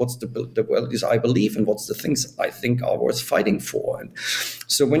 What's the values I believe, and what's the things I think are worth fighting for? And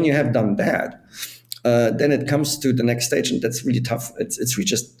so when you have done that, then it comes to the next stage, and that's really tough. It's really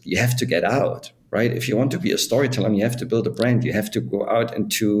just, you have to get out, right? If you want to be a storyteller, you have to build a brand. You have to go out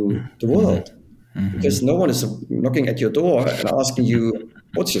into the world. Mm-hmm. Because no one is knocking at your door and asking you,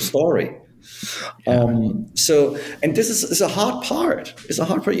 what's your story? Yeah. And this is a hard part. It's a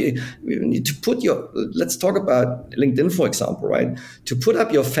hard part. You need to put let's talk about LinkedIn, for example, right? To put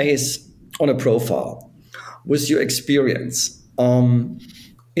up your face on a profile with your experience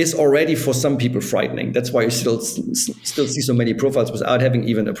is already for some people frightening. That's why you still see so many profiles without having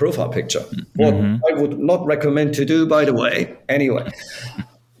even a profile picture. Mm-hmm. What I would not recommend to do, by the way. Anyway.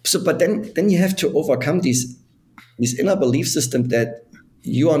 So, but then you have to overcome these inner belief system that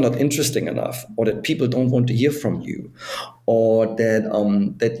you are not interesting enough, or that people don't want to hear from you, or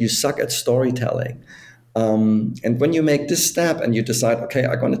that you suck at storytelling. And when you make this step and you decide, okay,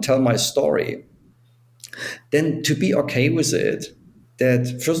 I'm going to tell my story, then to be okay with it,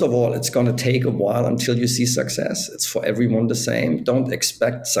 that first of all, it's going to take a while until you see success. It's for everyone the same. Don't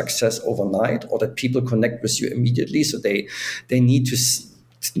expect success overnight, or that people connect with you immediately. So they need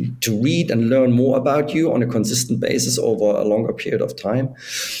to read and learn more about you on a consistent basis over a longer period of time.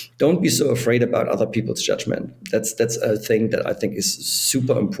 Don't be so afraid about other people's judgment. That's a thing that I think is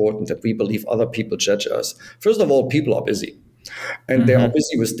super important, that we believe other people judge us. First of all, people are busy, and they are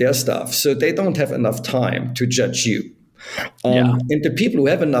busy with their stuff, so they don't have enough time to judge you. And the people who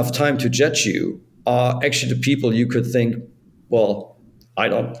have enough time to judge you are actually the people you could think, well, I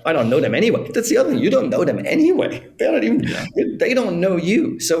don't know them anyway. That's the other thing. You don't know them anyway. They don't know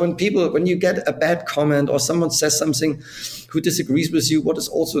you. So when you get a bad comment, or someone says something who disagrees with you, what is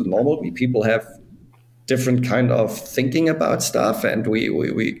also normal, people have different kind of thinking about stuff, and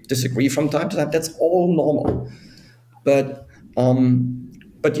we disagree from time to time. That's all normal. But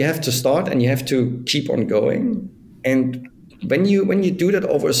you have to start, and you have to keep on going. And when you do that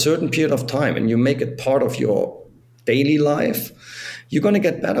over a certain period of time, and you make it part of your daily life, you're going to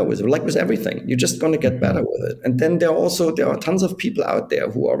get better with it. Like with everything, you're just going to get better with it. And then there are tons of people out there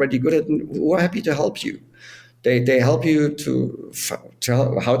who are already good at it, who are happy to help you. They help you to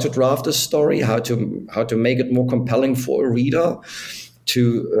how to draft a story, how to make it more compelling for a reader.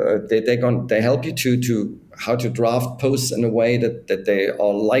 They help you to how to draft posts in a way that they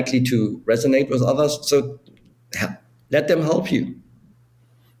are likely to resonate with others. So let them help you.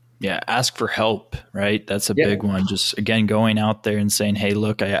 Yeah, ask for help, right? That's a big one. Just, again, going out there and saying, hey,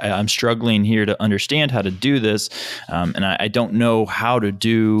 look, I'm struggling here to understand how to do this, and I don't know how to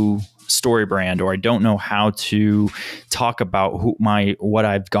do story brand, or I don't know how to talk about what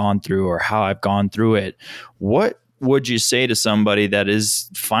I've gone through or how I've gone through it. What would you say to somebody that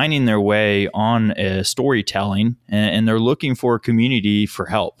is finding their way on storytelling and they're looking for a community for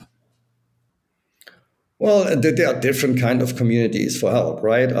help? Well, there are different kind of communities for help,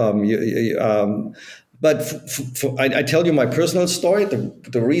 right? But I tell you my personal story.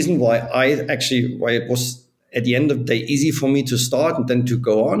 The reason why it was at the end of the day easy for me to start and then to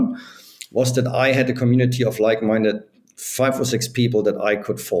go on was that I had a community of like-minded 5 or 6 people that I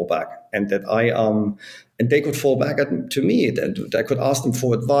could fall back, and that and they could fall back to me, and I could ask them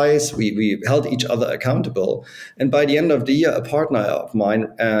for advice. We held each other accountable, and by the end of the year, a partner of mine,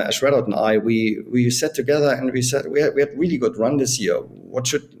 Shredder, and I, we sat together and we said we had really good run this year.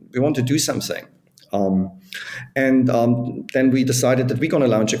 We want to do something? Then we decided that we're going to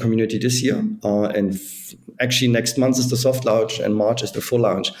launch a community this year, and actually next month is the soft launch and March is the full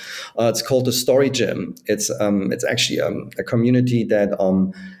launch. It's called the Story Gym. It's actually a community that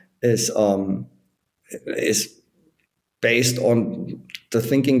is based on the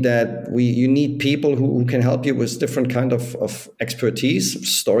thinking that you need people who can help you with different kind of expertise,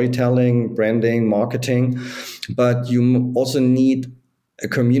 storytelling, branding, marketing, but you also need a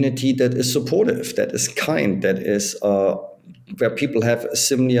community that is supportive, that is kind, that is where people have a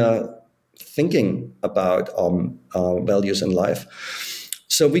similar thinking about values in life.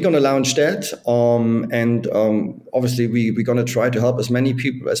 So we're going to launch that, and obviously we're going to try to help as many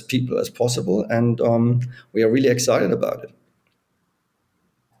people as possible, and we are really excited about it.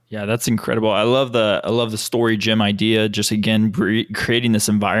 Yeah, that's incredible. I love the story gym idea. Just, again, creating this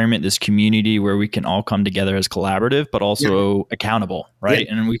environment, this community where we can all come together as collaborative, but also accountable, right?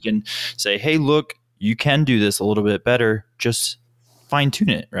 Yeah. And we can say, hey, look, you can do this a little bit better. Just fine tune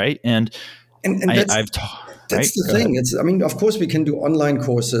it, right? And that's the thing. Of course, we can do online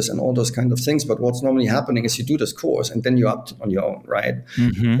courses and all those kind of things, but what's normally happening is you do this course and then you're up on your own, right?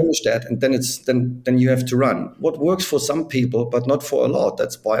 Mm-hmm. Finish that, and then you have to run. What works for some people, but not for a lot.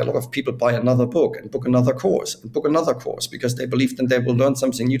 That's why a lot of people buy another book and book another course and book another course, because they believe that they will learn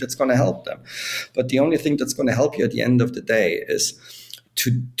something new that's going to help them. But the only thing that's going to help you at the end of the day is to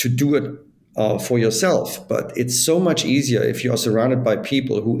do it for yourself. But it's so much easier if you are surrounded by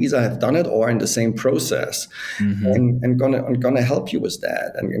people who either have done it or are in the same process, mm-hmm. and gonna help you with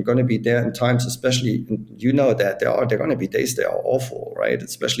that, and gonna be there in times, especially, that there are going to be days that are awful, right?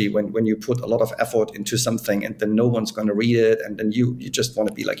 Especially when you put a lot of effort into something and then no one's going to read it, and then you just want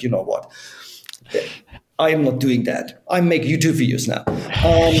to be like, you know what, I am not doing that. I make YouTube videos now.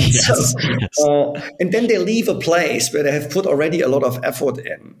 Yes. And then they leave a place where they have put already a lot of effort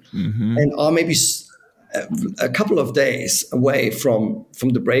in, mm-hmm. and are maybe a couple of days away from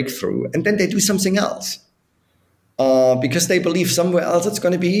the breakthrough. And then they do something else because they believe somewhere else it's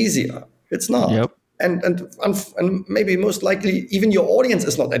going to be easier. It's not. Yep. and maybe most likely even your audience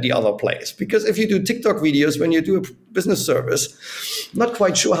is not at the other place. Because if you do TikTok videos when you do a business service, not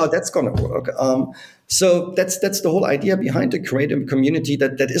quite sure how that's going to work. So that's the whole idea behind the creative community.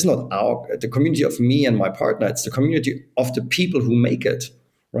 That is not the community of me and my partner. It's the community of the people who make it.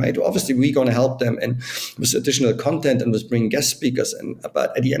 Right. Obviously, we're going to help them and with additional content and with bringing guest speakers.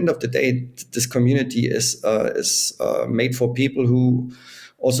 But at the end of the day, this community is made for people who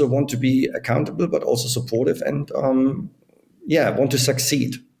also want to be accountable, but also supportive and want to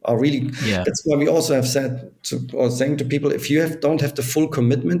succeed. That's why we also have saying to people, if you don't have the full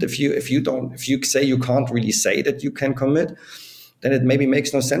commitment, if you say you can't really say that you can commit, then it maybe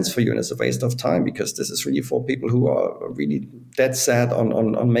makes no sense for you and it's a waste of time, because this is really for people who are really dead set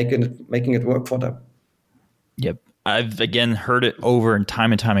on making it work for them. Yep. I've again heard it over and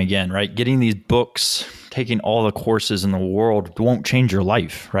time again, right? Getting these books, taking all the courses in the world won't change your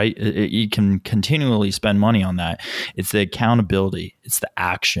life, right? You can continually spend money on that. It's the accountability, it's the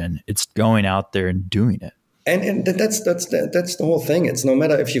action, it's going out there and doing it. And that's the whole thing. It's no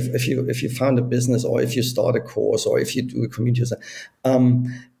matter if you found a business or if you start a course or if you do a community,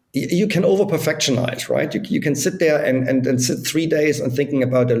 you can over perfectionize, right? You can sit there and sit 3 days and thinking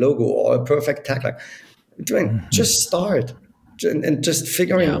about a logo or a perfect tagline. Just start and just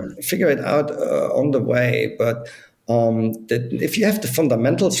figure it out on the way. But that if you have the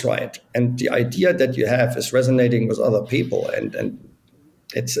fundamentals right and the idea that you have is resonating with other people, and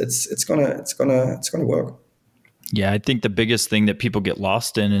it's gonna work. Yeah, I think the biggest thing that people get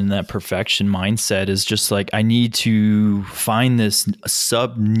lost in that perfection mindset is just like, I need to find this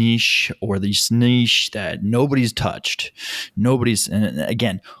sub niche or this niche that nobody's touched. And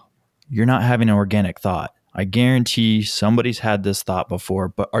again, you're not having an organic thought. I guarantee somebody's had this thought before,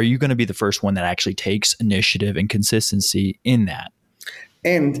 but are you going to be the first one that actually takes initiative and consistency in that?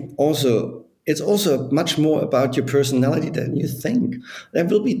 And also, it's also much more about your personality than you think. There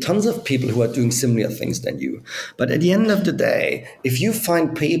will be tons of people who are doing similar things than you. But at the end of the day, if you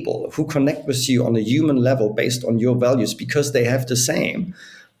find people who connect with you on a human level based on your values because they have the same,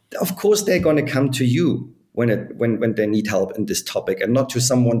 of course they're going to come to you when they need help in this topic, and not to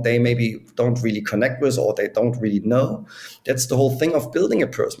someone they maybe don't really connect with or they don't really know. That's the whole thing of building a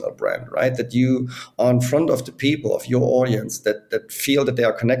personal brand, right? That you are in front of the people of your audience that feel that they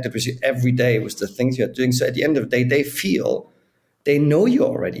are connected with you every day with the things you're doing. So at the end of the day, they feel they know you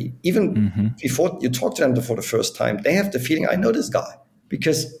already. Even before you talk to them for the first time, they have the feeling, I know this guy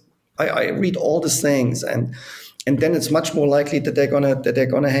because I read all these things, and then it's much more likely that they're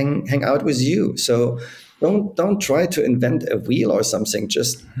gonna hang out with you. So don't try to invent a wheel or something.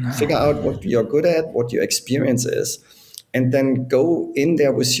 Just figure out what you're good at, what your experience is, and then go in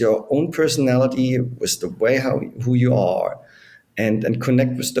there with your own personality, with the way who you are, and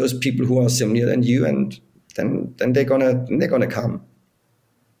connect with those people who are similar than you, and then they're gonna come.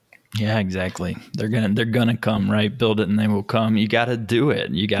 Yeah, exactly. They're gonna come, right? Build it and they will come. You got to do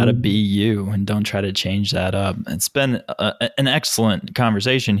it. You got to be you, and don't try to change that up. It's been an excellent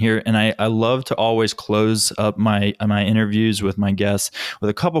conversation here, and I love to always close up my interviews with my guests with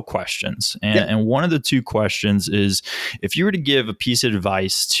a couple questions. And one of the two questions is, if you were to give a piece of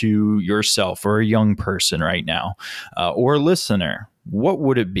advice to yourself or a young person right now, or a listener, what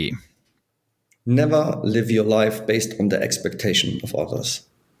would it be? Never live your life based on the expectation of others.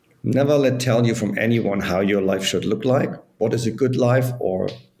 Never tell you from anyone how your life should look like, what is a good life or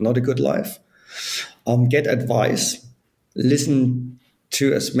not a good life. Get advice, listen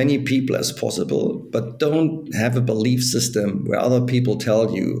to as many people as possible, but don't have a belief system where other people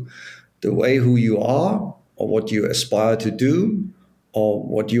tell you the way who you are or what you aspire to do or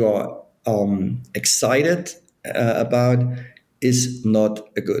what you are excited about is not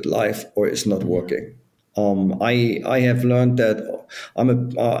a good life or is not working. I have learned that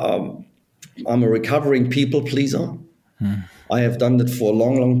I'm a recovering people pleaser. I have done that for a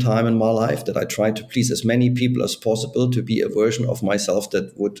long time in my life, that I try to please as many people as possible to be a version of myself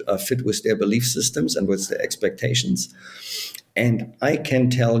that would fit with their belief systems and with their expectations. And I can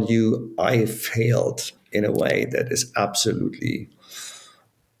tell you, I failed in a way that is absolutely,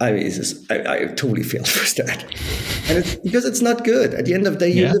 I totally failed with that. And it's because it's not good. At the end of the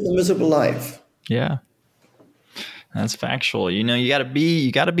day, you live a miserable life. Yeah. That's factual. You gotta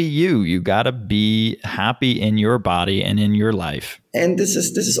be you. You gotta be happy in your body and in your life. And this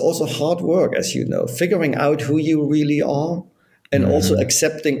is also hard work, as you know, figuring out who you really are, and also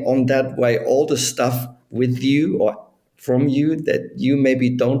accepting on that way all the stuff with you or from you that you maybe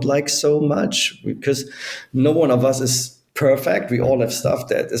don't like so much, because no one of us is perfect. We all have stuff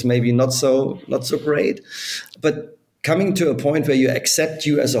that is maybe not so great, but coming to a point where you accept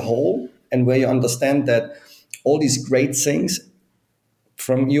you as a whole and where you understand that all these great things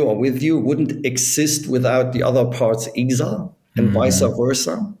from you or with you wouldn't exist without the other parts either, and vice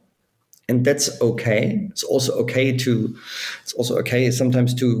versa. And that's okay. It's also okay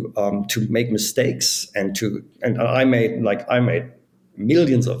sometimes to make mistakes and I made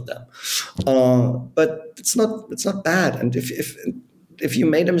millions of them. But it's not bad. And if you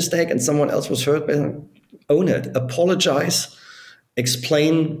made a mistake and someone else was hurt, own it, apologize,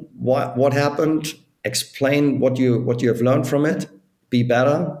 explain what happened, explain what you have learned from it, be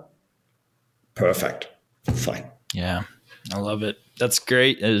better. Perfect. Fine. Yeah, I love it. That's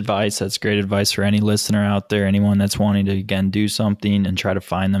great advice. That's great advice for any listener out there, anyone that's wanting to, again, do something and try to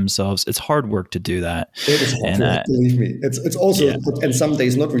find themselves. It's hard work to do that. It is hard work, believe me. It's also, and some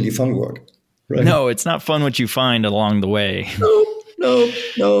days, not really fun work. Right? No, it's not fun what you find along the way. Nope.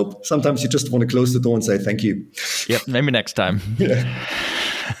 Sometimes you just want to close the door and say thank you. Yep, maybe next time. Yeah.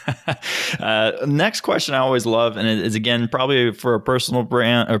 Next question I always love, and it is again probably for a personal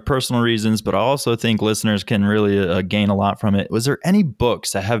brand or personal reasons, but I also think listeners can really gain a lot from it. Was there any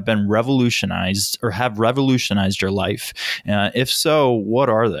books that have been revolutionized or have revolutionized your life? If so, what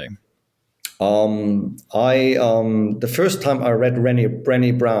are they? The first time I read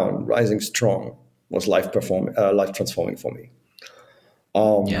Brené Brown, Rising Strong, was life transforming for me.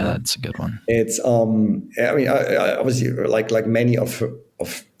 Yeah, that's a good one. It's I obviously like many of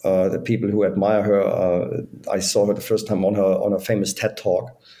the people who admire her. I saw her the first time on her famous TED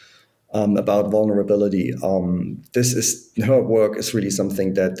Talk about vulnerability. Her work is really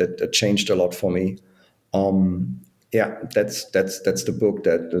something that changed a lot for me. That's the book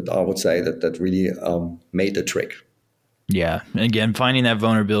that I would say that really made the trick. Yeah. And again, finding that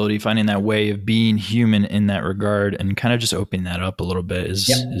vulnerability, finding that way of being human in that regard, and kind of just opening that up a little bit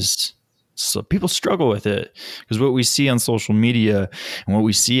is so people struggle with it, because what we see on social media and what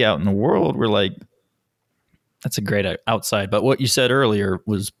we see out in the world, we're like, that's a great outside. But what you said earlier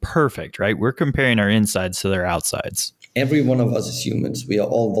was perfect, right? We're comparing our insides to their outsides. Every one of us is humans. We are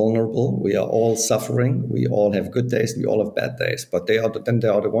all vulnerable. We are all suffering. We all have good days. We all have bad days. But there are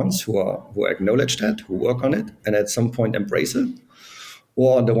the ones who acknowledge that, who work on it, and at some point embrace it,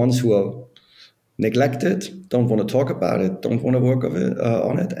 or the ones who are neglected, don't want to talk about it, don't want to work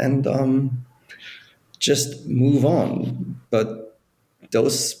on it, and just move on. But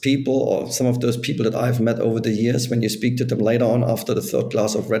those people, or some of those people that I've met over the years, when you speak to them later on after the third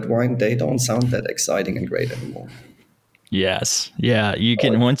glass of red wine, they don't sound that exciting and great anymore. Yes. Yeah. You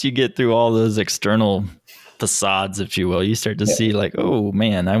can, once you get through all those external facades, if you will, you start to see like, oh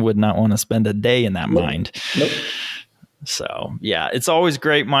man, I would not want to spend a day in that mind. Nope. So yeah, it's always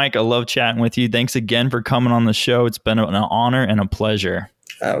great, Mike. I love chatting with you. Thanks again for coming on the show. It's been an honor and a pleasure.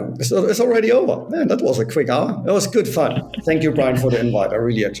 It's already over. Man, that was a quick hour. It was good fun. Thank you, Brian, for the invite. I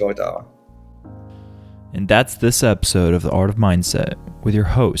really enjoyed the hour. And that's this episode of The Art of Mindset with your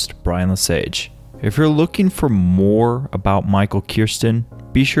host, Brian Lesage. If you're looking for more about Michael Kirsten,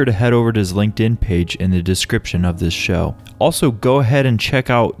 be sure to head over to his LinkedIn page in the description of this show. Also, go ahead and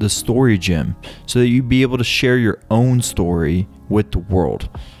check out the Story Gym so that you'll be able to share your own story with the world.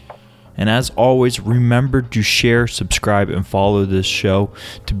 And as always, remember to share, subscribe, and follow this show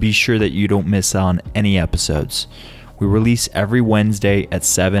to be sure that you don't miss out on any episodes. We release every Wednesday at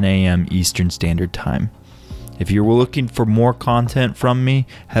 7 a.m. Eastern Standard Time. If you're looking for more content from me,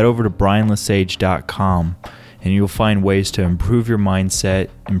 head over to brianlesage.com and you'll find ways to improve your mindset,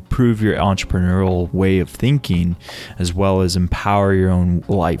 improve your entrepreneurial way of thinking, as well as empower your own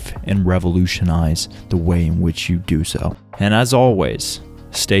life and revolutionize the way in which you do so. And as always,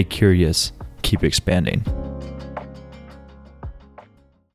 stay curious, keep expanding.